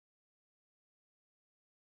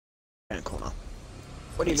corner.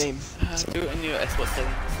 What do you mean? Do it in your Xbox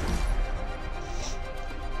settings.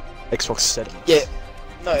 Xbox settings. Yeah.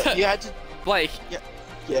 No, you had to. Blake,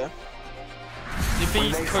 Yeah. you can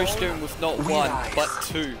use co-steering with not one, but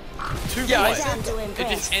two. Two Yeah, I points. said It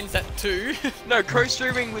just ends at two. No,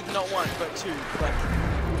 co-streaming with not one, but two. Like,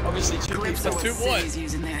 obviously two people. But two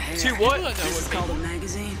what? Two what? I don't know This is what called a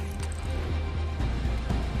magazine.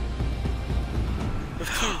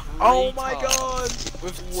 Oh my god!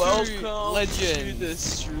 With Welcome two to legends. the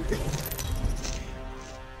stream.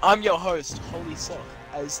 I'm your host, Holy Sock,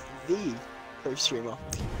 as the co-streamer.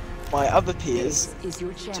 My other peers, Is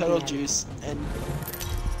your Turtle champion. Juice, and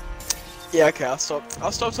yeah, okay, I'll stop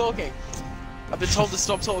talking. I've been told to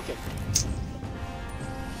stop talking.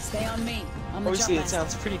 Stay on me. I'm the Obviously, jump it master.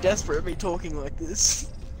 sounds pretty desperate me talking like this.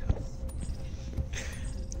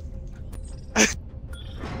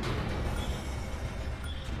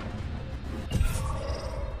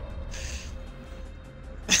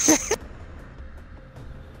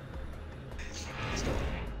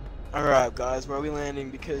 Alright guys, where are we landing?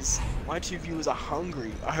 Because my two viewers are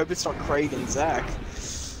hungry. I hope it's not Craig and Zach.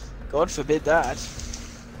 God forbid that.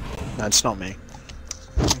 No, it's not me.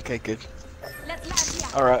 Okay, good.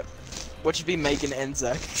 Alright. What should be Megan and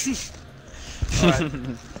Zach? Alright.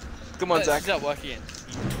 Come on, Zach. Is that working? You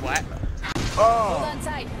twat. Hold Oh! on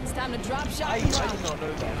tight. It's time to drop shot. I and did round. not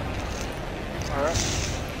know that. Alright.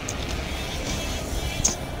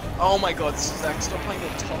 Oh my god, Zach, stop playing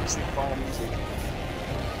that toxic ball music.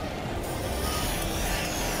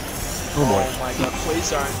 Oh boy. Oh my god, please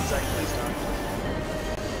don't, Zach, please don't.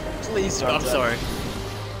 Please don't. I'm Zach. sorry.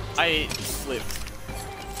 I slipped.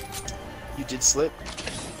 You did slip.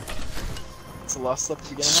 It's the last slip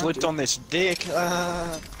you're gonna Slipped have. on this dick.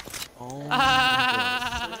 Oh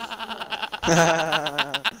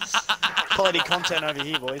Quality content over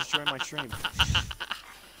here, boys. Join my stream.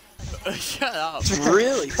 Shut up. It's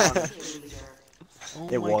really funny. Oh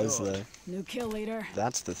It my was god. though. New kill leader.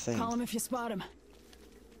 That's the thing. Call him if you spot him.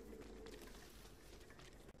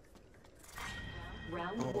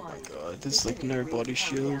 Oh my god, there's like no body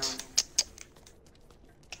shield.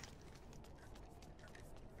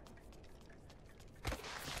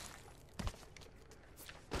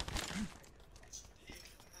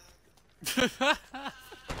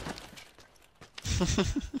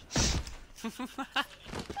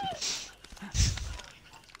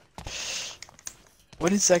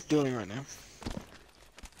 What is Zach doing right now?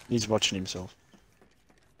 He's watching himself.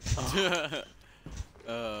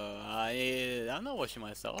 I'm not watching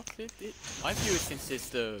myself. My viewers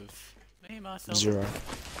consist of me, myself, 0.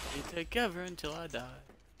 and together until I die.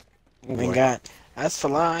 Oh, We boy. got as for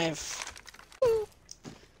life.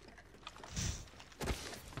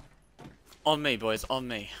 On me, boys, on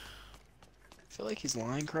me. I feel like he's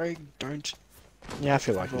lying, Craig. Don't Yeah, I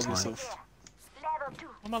feel like involve he's lying. yourself.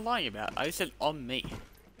 What am I lying about? I said on me.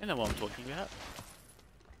 You know what I'm talking about.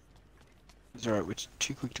 It's alright, we're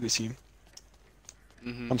too quick to assume.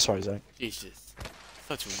 Mm-hmm. I'm sorry, Zach. Jesus.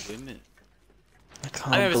 Such women. I I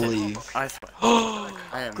can't never said- believe. I swear. Oh,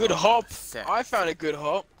 I am good not hop! upset. I found a good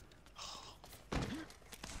hop.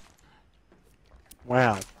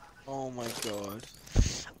 Wow. Oh my god.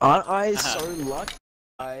 Aren't I so lucky,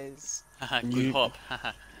 guys? Haha, good You- hop.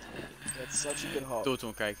 Haha. That's such a good hop. Talk to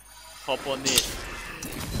him, Craig. Hop on this.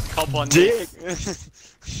 Hop on Dick!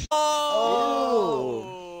 this.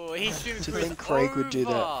 Oh! He shoots To Chris think Craig would do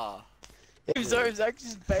that. over. Zach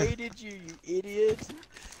just baited you, you idiot.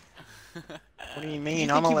 What do you mean?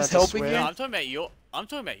 You I'm think he allowed was to helping swear. No, I'm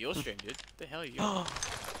talking about your stream, dude. The hell are you?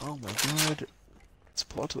 Oh my god. It's a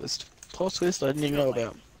plot twist. Plot twist I didn't even know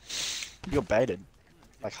about. You got baited.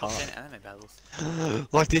 Like Top hard. 10 anime battles.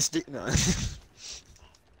 Like this dick. No.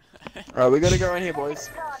 Alright, we gotta go in here, boys.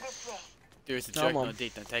 Dude, it's a Come joke, on. not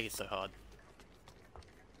deep. Don't take it so hard.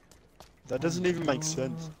 That doesn't even make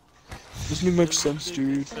sense. Doesn't even make sense,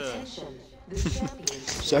 dude.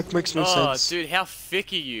 Zach makes no Oh, sense. dude, how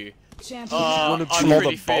thick are you? Champion. Oh, wanna I'm do all the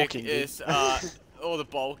pretty thick. bulking, dude. It's, all the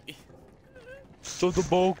bulk. So the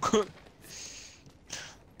bulk.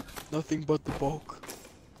 Nothing but the bulk.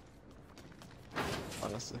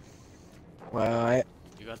 Honestly. Wow, I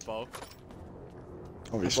You guys bulk.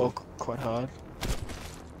 Obviously. bulk quite hard.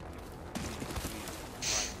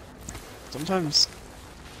 Sometimes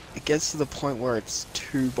it gets to the point where it's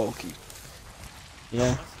too bulky.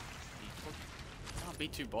 Yeah. Can't be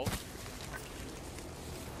too bulk.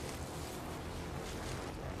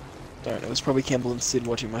 Don't know, it was probably Campbell and Sid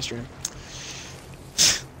watching my stream.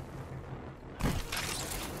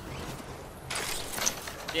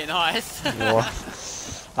 Yeah, nice. I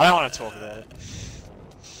don't want to talk about it.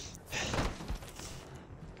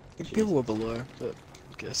 People were below, but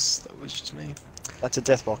guess that was just me. That's a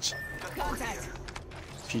death box. Contact.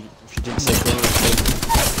 If you didn't see it.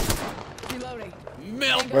 Reloading.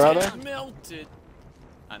 Melted. Where are they? Melted.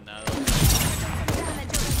 I know.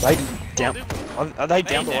 They down. Are they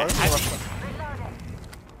down below?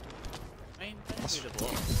 Main, that's the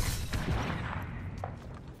block.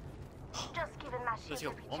 Does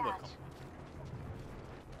your wombo come?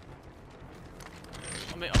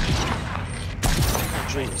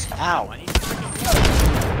 Jeez. Ow. Ow.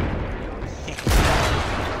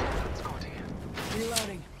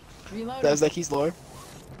 Reloading. Reloading. There's like he's low.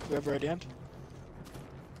 Whoever I downed.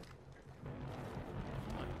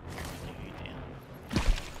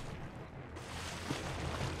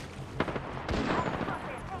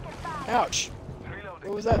 Ouch!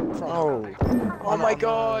 What was that from? Oh my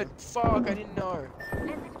god! Fuck, I didn't know.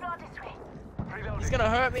 He's gonna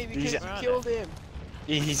hurt me because He's- you killed him.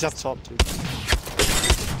 He's up top, dude.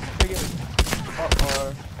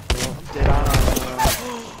 Uh-oh. I'm dead, aren't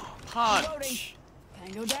I? Punch.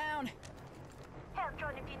 Tango down.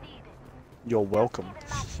 You're welcome.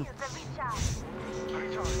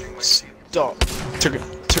 Stop.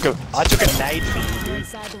 I took a nade for you, We're dude.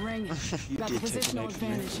 inside the ring. You Got the did take a positional nade from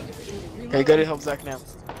me. advantage. Okay, go to help Zach now.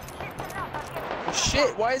 Oh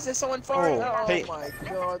shit, why is there someone firing? Oh, Oh, Pete. my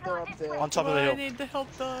god, they're up there. On top of the I hill. need the help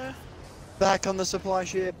though. Back on the supply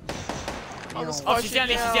ship. On the Oh, spot she's down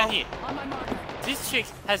here. now. She's down here. On my marker. This chick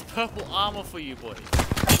has purple armor for you, boys.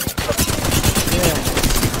 Yeah.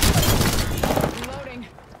 Reloading.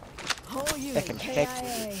 Whole unit. Heckin'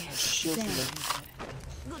 KIA. Shield for me.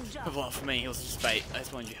 Well, for me, he was just bait. I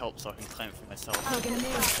just wanted your help so I can claim it for myself. Looking at me.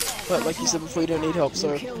 But like you said before, you don't need help, New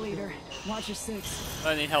so... kill leader. Watch your six. I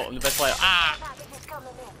don't need help. I'm the best player. Ah!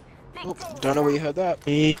 Oh, don't know where you heard that.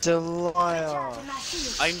 He's a liar.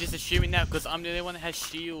 I'm just assuming that because I'm the only one that has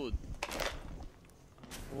shield.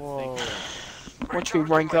 Whoa. Watch me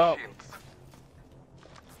rank up.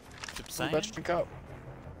 Super I'm about to Saiyan? rank up.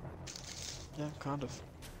 Yeah, kind of.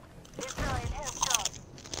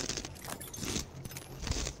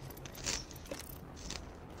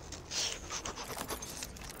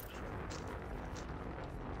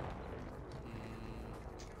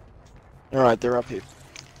 Alright, they're up here.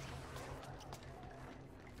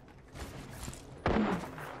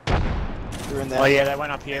 They're in there. Oh yeah, they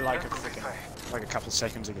went up here like a couple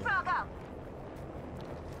seconds ago.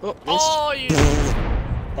 Oh, missed. Oh, you!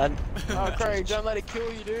 That, Oh, Craig, don't let it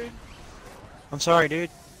kill you, dude. I'm sorry, dude.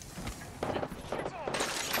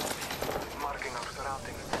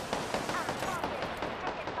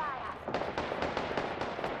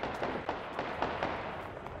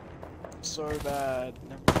 So bad.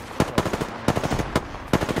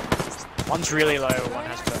 One's really low, one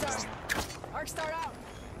has purple. Arc start out.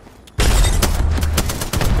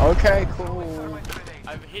 Okay, cool.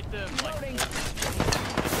 I've hit them Reloading. like.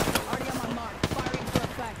 Already on my mark. Firing for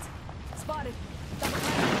effect. Spotted. Double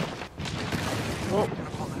tap. Oh,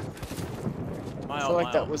 My I feel old, like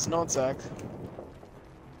my that old. was not Zach.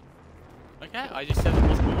 Okay, I just said it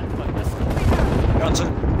was mine, but that's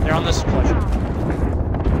not. They're on the supply ship.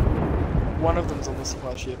 One of them's on the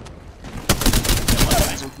supply ship. One of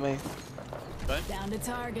them's with me. Down to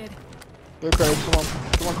target. Go, Craig, come on.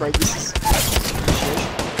 Come on, Craig, this is...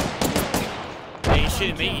 Hey, he's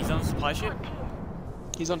shooting me, he's on the supply ship.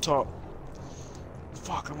 He's on top.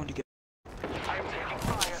 Fuck, I want to get...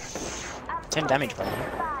 10 damage, buddy.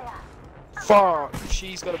 Fuck,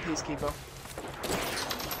 she's got a peacekeeper.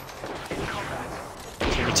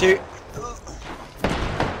 32.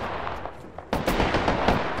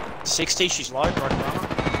 60, she's low, right armor.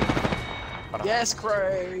 Yes,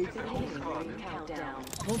 Craig!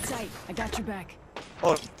 Hold tight. I got your back.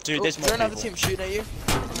 Oh, dude, Oh, there's is more there another people. team shooting at you?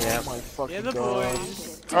 Yeah. Oh my fucking Yeah, the god.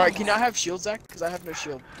 boys. Alright, can I have shield, Zach? Because I have no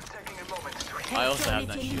shield. I also have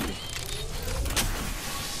no shield.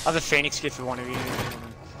 I have a Phoenix gift for one of you.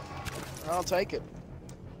 I'll take it.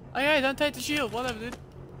 Okay, don't take the shield, whatever, dude.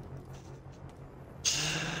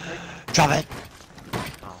 Drop it!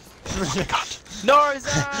 No,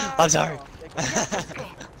 Zach! I'm sorry.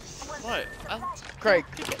 What? Craig.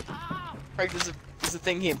 Craig, there's a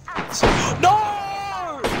thing here.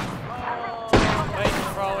 No! Wait,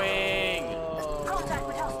 throwing!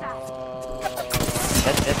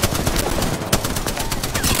 Dead.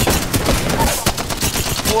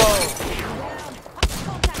 Whoa!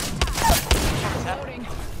 Reloading.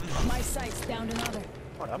 My sights down another.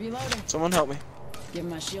 What up? Reloading. Someone help me. Give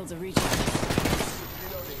my shields a reach.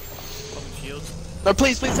 Shields. No,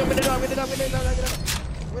 please, please, I'm gonna die, I'm gonna die, I'm gonna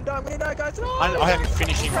die, I'm gonna die, guys, no! I haven't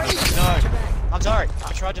finished him. No. I'm sorry.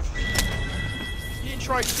 I tried to. You didn't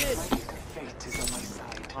try shit.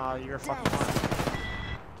 Oh, you're a fucking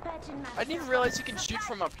liar. I didn't even realize you can shoot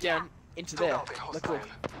from up down into there. Look cool.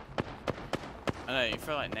 I know, you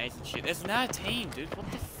feel like nades and shit. There's another team, dude. What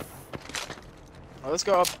the f... Alright, let's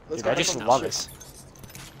go up. Let's Dude, go I back just on the love ship. this.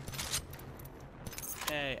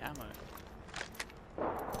 Hey, ammo.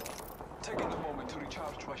 Taking a moment to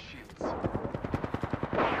recharge my shields.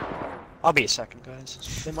 I'll be a second, guys.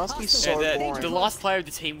 They must be Yeah, so boring. the last player of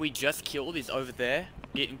the team we just killed is over there,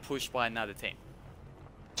 getting pushed by another team.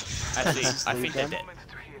 Actually, I think they're dead. Moment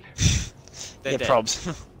to heal. They're Yeah, dead.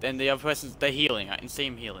 probs. Then the other person's, they're healing. I can see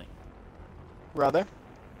him healing. Rather.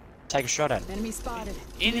 Take a shot at it. Enemy spotted.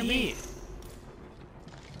 In Near me. here!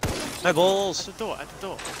 No At balls. the door, at the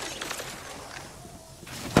door.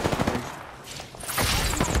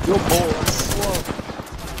 Your ball is slow.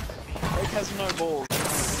 Drake has no balls.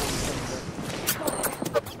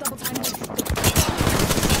 Double time.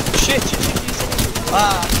 Shit!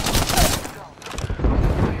 Ah!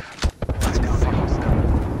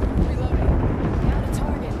 Reloading. Down to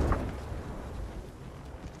target.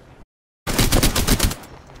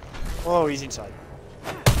 Oh, he's inside.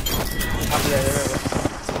 Up there.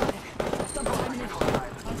 Double time.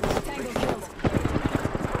 Tango killed.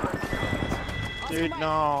 Dude,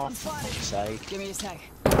 no. I'm spotted. Sake. Give me a sec.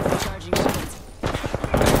 Charging shields.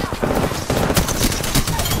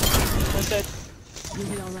 What's that? You'll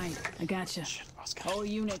be alright. I gotcha. Oscar. Whole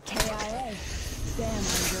unit KIA. Damn, I'm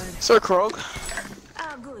good. So Krog.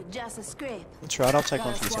 Oh, good, just a scrape. That's right, I'll take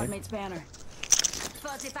one Got for a the squad team. mate's banner.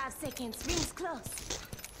 45 seconds, rings close.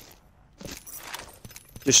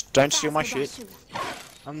 Just don't steal my Fast with shit. that shoe.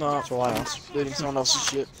 I'm not That's all I ask. looting someone else's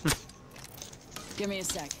shit. Give me a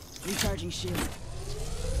sec. Recharging shield.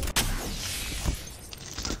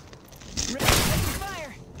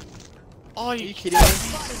 Fire! Oh, Are you you... kidding me?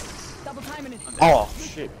 Spotted. Double timing it. Oh,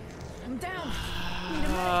 shit. I'm down.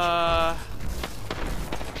 I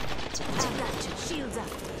I got you, shields up.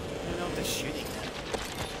 don't know if they're shooting.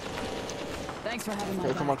 Thanks for having my Okay,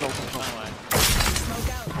 back. come on. No way. Smoke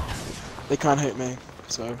out. They can't hit me,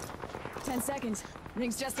 so. 10 seconds.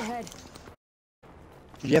 Rings just ahead.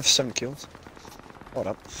 You have 7 kills. Hold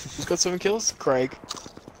up. Who's got 7 kills? Craig.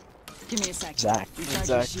 Give me a sec. Zach. Recharging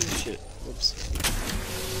Zach. shield. Shit. Whoops.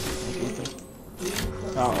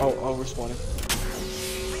 I'll respawn him.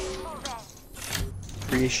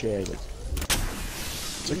 Appreciate it.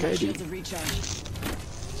 It's okay, Shields dude. are recharged.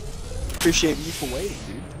 Appreciate you for waiting,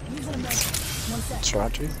 dude. Using a med. 1 sec. That's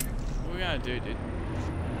right, dude. What are we gonna do, dude?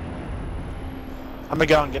 I'm gonna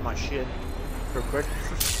go and get my shit. Real quick.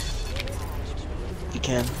 You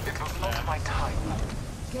can. It was not my time.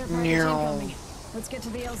 Care package Meow. incoming. Let's get to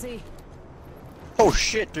the LZ. Oh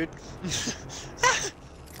shit, dude.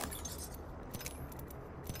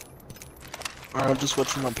 Alright, I'll just watch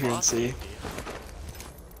from up here and see.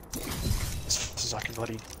 Zach and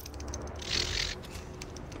bloody.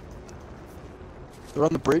 They're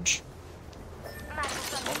on the bridge. On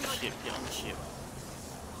the ship, get on the ship.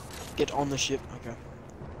 Get on the ship. Okay.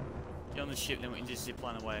 Get on the ship, then we can just zip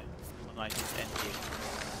line away. Like this end here.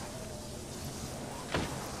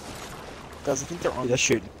 Guys, I think they're on Yeah, the they're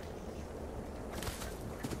ship.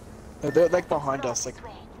 shooting. They're like behind us, like.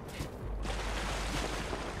 Yeah,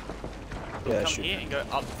 they're Come shooting. here and go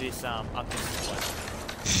up this way.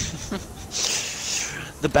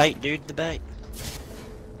 The bait, dude, the bait.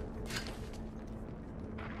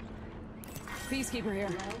 Peacekeeper here.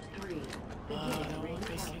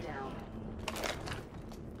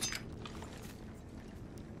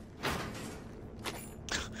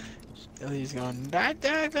 Ellie's going. "Da,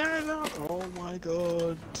 da, da, da." Oh my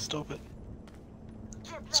god! Stop it.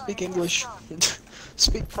 Speak English.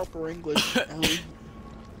 Speak proper English, Ellie.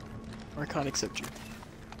 Or I can't accept you.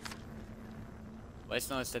 But it's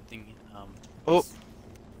not accepting, Oh,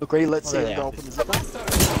 look ready. Let's see Oh, him yeah. go up in the zip line.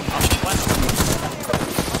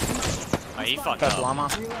 Oh, he fucked Got up. llama.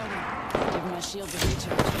 Reloading. Give my shield a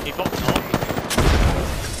recharge. He popped on.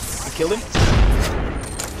 You killed him.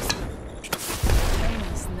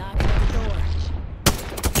 Reynolds knocking at the door.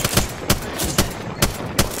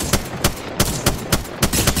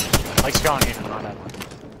 Mike's going in and on that one.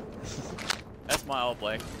 That's my old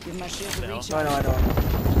Blake. Give my shield The a hell? recharge. I know.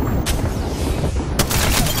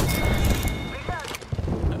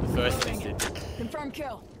 The first thing did. Confirm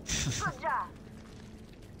kill. Good job.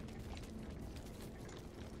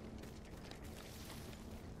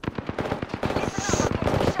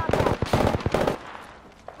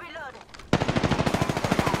 Reloading.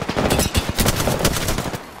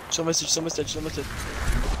 Show message. Reloading.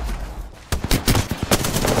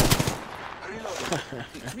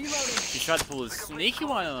 He tried to pull a sneaky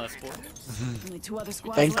one on us, boy. Only 2 other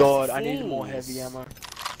squads Thank left. God, I needed more Fools. heavy ammo.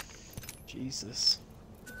 Jesus.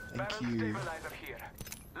 Thank Barrel you. stabilizer here.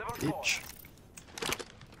 Level bitch.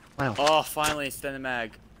 Wow. Oh, finally, extend the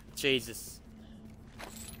mag. Jesus.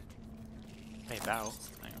 Hey, barrel.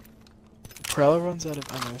 Hang on. Prowler runs out of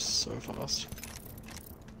ammo so fast.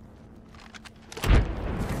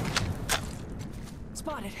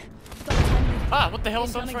 Spotted. Double timing it. Ah, what the hell?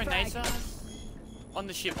 Someone Incoming throwing frag. nades at us? On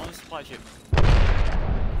the ship, on the supply ship. Double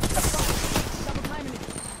timing it.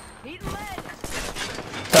 Eating lead.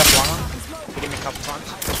 First one. Smoke. Hit him a couple times.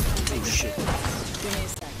 Oh shit. Give me a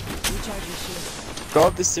sec. Recharging shield. Go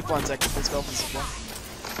up this zip line, Zach. Let's go up the zip line.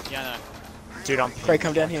 Yeah, I know. Dude, I'm Craig,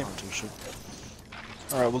 come down here. can't do shit.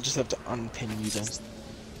 Alright, we'll just have to unpin you then.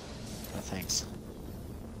 No, thanks.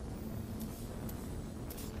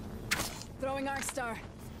 Throwing arc star.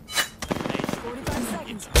 Nades. 45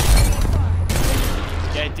 seconds.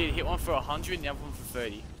 Yeah, it did hit one for 100 and the other one for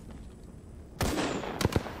 30.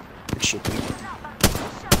 Good shit, dude.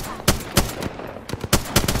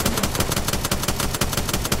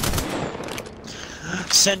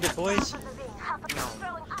 Send it, boys.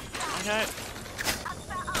 Okay.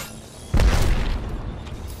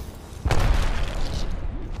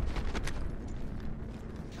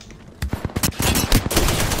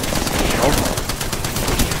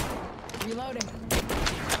 Reloading.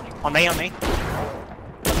 On me, on me.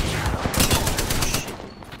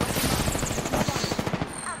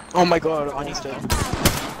 Oh my god, Ani's dead.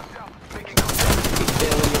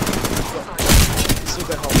 Still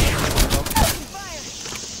got help.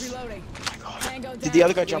 Reloading. Tango Did the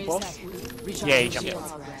other guy down. jump Give me a off? sec. Recharging Yeah, he jumped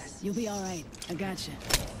shields. You'll be alright. I gotcha.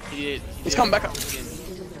 He did. He's coming back up.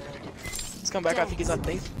 He's coming back up. I think he's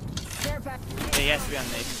underneath. Care pack. Yeah, he has to be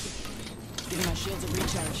underneath. Giving my shields a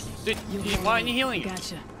recharge. Dude, You'll be why aren't you alright. healing I him?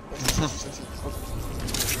 gotcha.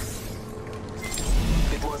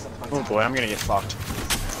 Oh boy, I'm gonna get fucked.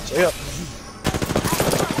 See ya.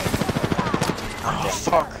 Oh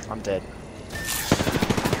fuck. I'm dead.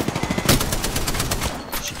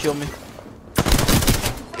 She killed me.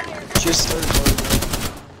 She just started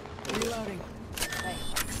loading. Reloading. Hey,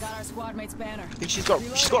 got our squad mate's banner. I think she's got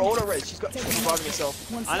auto res. She's reviving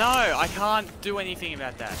herself. One I sec. know, I can't do anything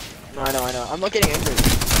about that. No, I know. I'm not getting angry.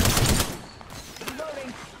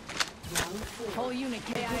 Reloading. Whole unit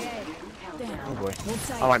KIA. Damn. Oh boy. Hold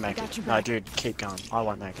tight. I won't make Got it. your No, back. dude, keep going. I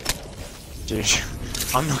won't make it. Dude,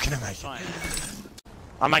 I'm not gonna make it. Fine.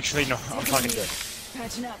 I'm actually not. I'm fucking dead.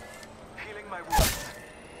 Patching up. Healing my wounds.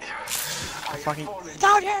 Fucking.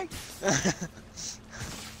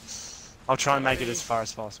 I'll try and make it as far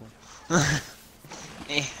as possible.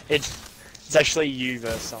 It's actually you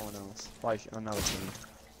versus someone else, like another team.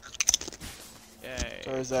 Yay.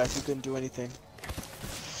 Sorry, Zach. We couldn't do anything.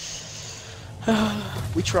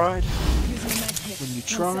 We tried. Using a med kit. When you One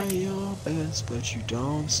try second. your best, but you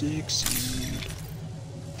don't succeed.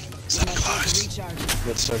 Give my shields a recharge.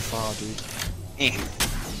 Get so far, dude.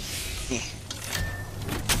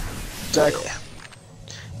 Zach,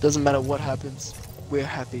 doesn't matter what happens, we're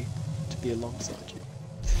happy to be alongside you.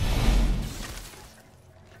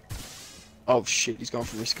 Oh shit, he's going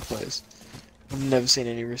for risky plays. I've never seen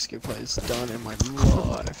any risky plays done in my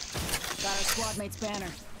life. Got our squad mate's banner.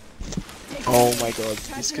 Take Oh it. my god,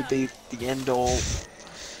 this could be the end all.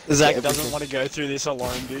 Zach Everything. doesn't want to go through this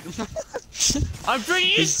alone, dude. I'm bringing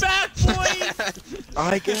you back, boys!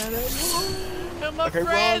 I get it. You're my Okay,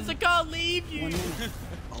 friends, Rob. I can't leave you!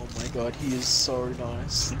 Oh my god, he is so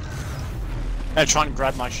nice. I try and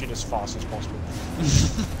grab my shit as fast as possible.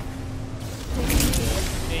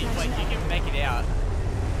 Yeah, like, you can make it out.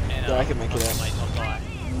 And, Yeah, I can make it out. Like, not die.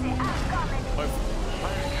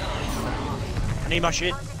 I need my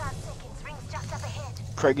shit.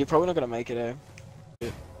 Craig, you're probably not gonna make it, eh?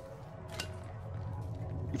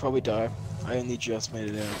 You probably die. I only just made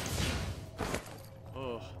it out.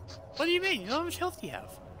 Oh. What do you mean? How much health do you have?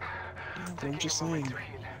 I'm just saying.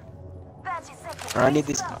 I need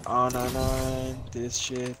this. Oh no, this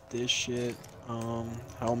shit, Yeah,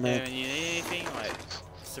 helmet. when you need anything, like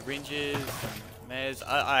syringes and meds.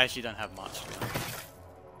 I actually don't have much. You know?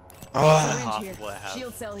 Oh, Syringe half here. of what I have.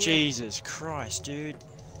 Shield cell here. Jesus Christ, dude.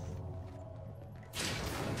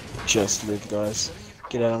 Just live, guys.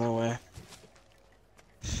 Get out of my way.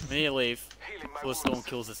 We need to leave before the storm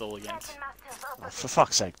kills us all again. Oh, for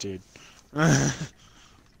fuck's sake, dude. I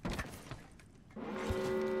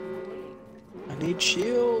need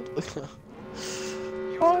shield. Use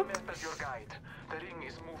the map as your guide. The ring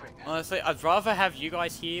is moving. Honestly, I'd rather have you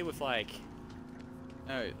guys here with like,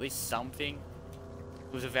 no, at least something.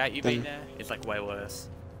 Because without you being there, it's like way worse.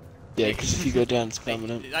 Yeah, because if you go down, it's Like,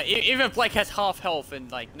 permanent. like, even if Blake has half health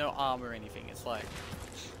and like no armor or anything, it's like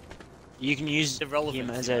You can use The relevance, him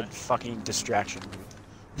as you a know. fucking distraction.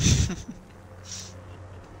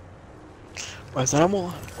 Wait, is that all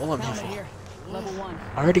I'm here Helmet for? here. Level 1.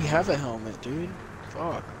 I already have a helmet, dude.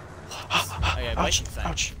 Fuck. Oh yeah, Ouch, basic same.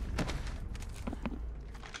 ouch.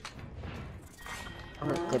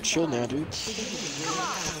 Alright, got shield now, dude.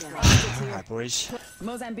 Alright, boys.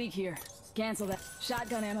 Mozambique here. Cancel that.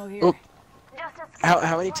 Shotgun ammo here. Oh.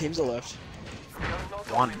 How many teams are left? We are not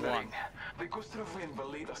One. surrendering. The Gustav win will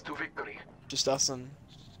lead us to victory. Just us and...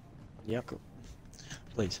 Yep. Cool.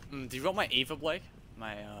 Please. Do you want my Eva Blake?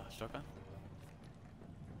 My shotgun?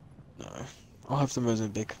 No. I'll have the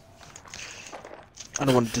Mozambique. I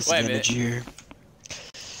don't want to disadvantage you.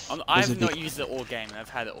 I have not Mozambique. used it all game, and I've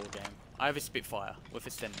had it all game. I have a Spitfire with a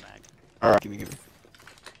extended mag. Alright, give me.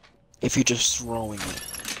 If you're just throwing it.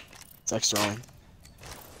 It's like throwing.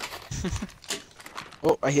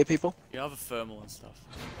 Oh, I hear people. You have a thermal and stuff.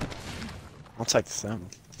 I'll take the thermal.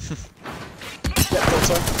 Yeah, that's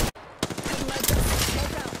right.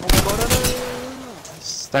 Oh my god,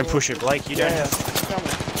 no. Don't push it, Blake. You don't Yeah, have. it's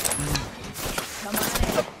coming. Come on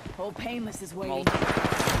in. Whole Painless is waiting.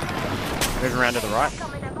 Moving around to the right.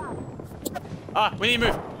 Ah, we need to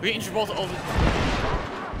move. We get Gibraltar over.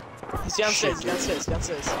 He's downstairs, downstairs.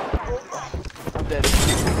 I'm dead.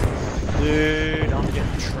 Dude, I'm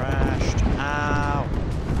getting trashed. Ow.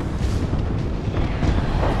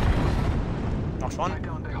 Nice one.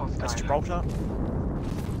 Down the hostile. That's Gibraltar.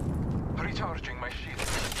 Recharging my shield.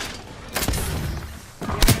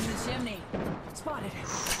 You're in the chimney. Spotted.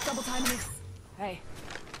 Double timing it. Hey,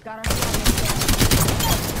 got our shot.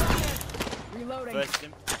 Reloading. Burst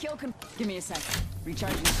him. Kill con. Give me a sec.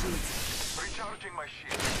 Recharging shields. Recharging my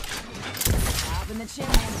shield. Up in the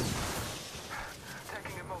chimney.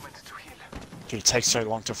 Taking a moment to heal. Dude, it takes so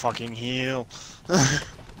long to fucking heal.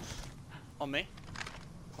 On me.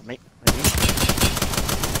 On me, maybe.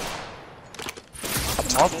 Up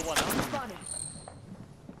top. Pull one up. Spotted.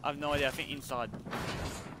 I have no idea. I think inside.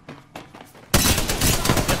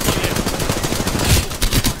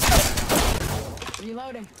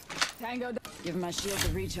 Reloading. Tango. Give my shield a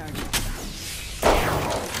recharge.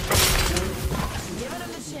 Giving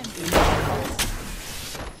him the chimney.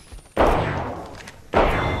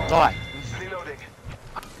 Die. Reloading.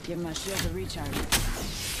 Give my shield a recharge.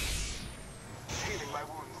 Healing my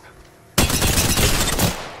wounds.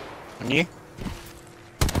 And you?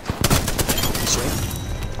 Sweet.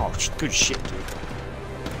 Oh, good shit, dude.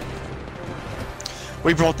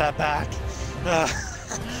 We brought that back.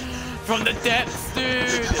 From the depths, dude.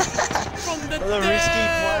 From the risky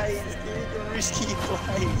depths. plays, dude. The risky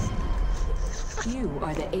plays. You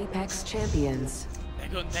are the Apex champions. They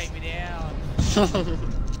couldn't take me down.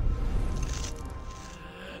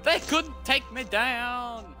 They couldn't take me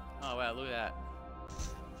down. Oh wow, look at that.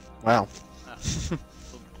 Wow. Ah,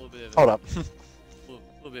 little bit of Hold up.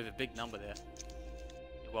 little bit of a big number there.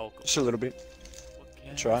 You're welcome. Just a little bit. What can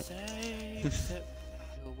That's I right. say except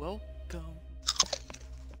you're welcome.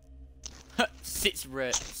 Sits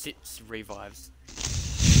revives.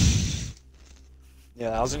 Yeah,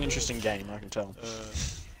 that was an interesting game, I can tell.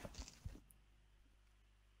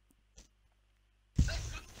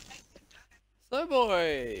 So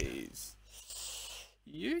boys,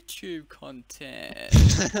 YouTube content.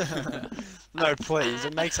 No, please.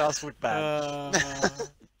 It makes us look bad.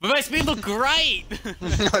 But it makes me look great.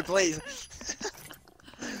 No, please.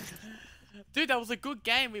 Dude, that was a good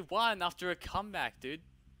game. We won after a comeback, dude.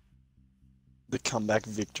 The comeback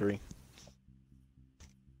victory.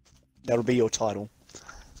 That'll be your title.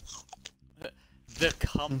 The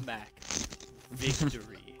comeback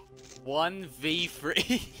victory.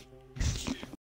 1v3.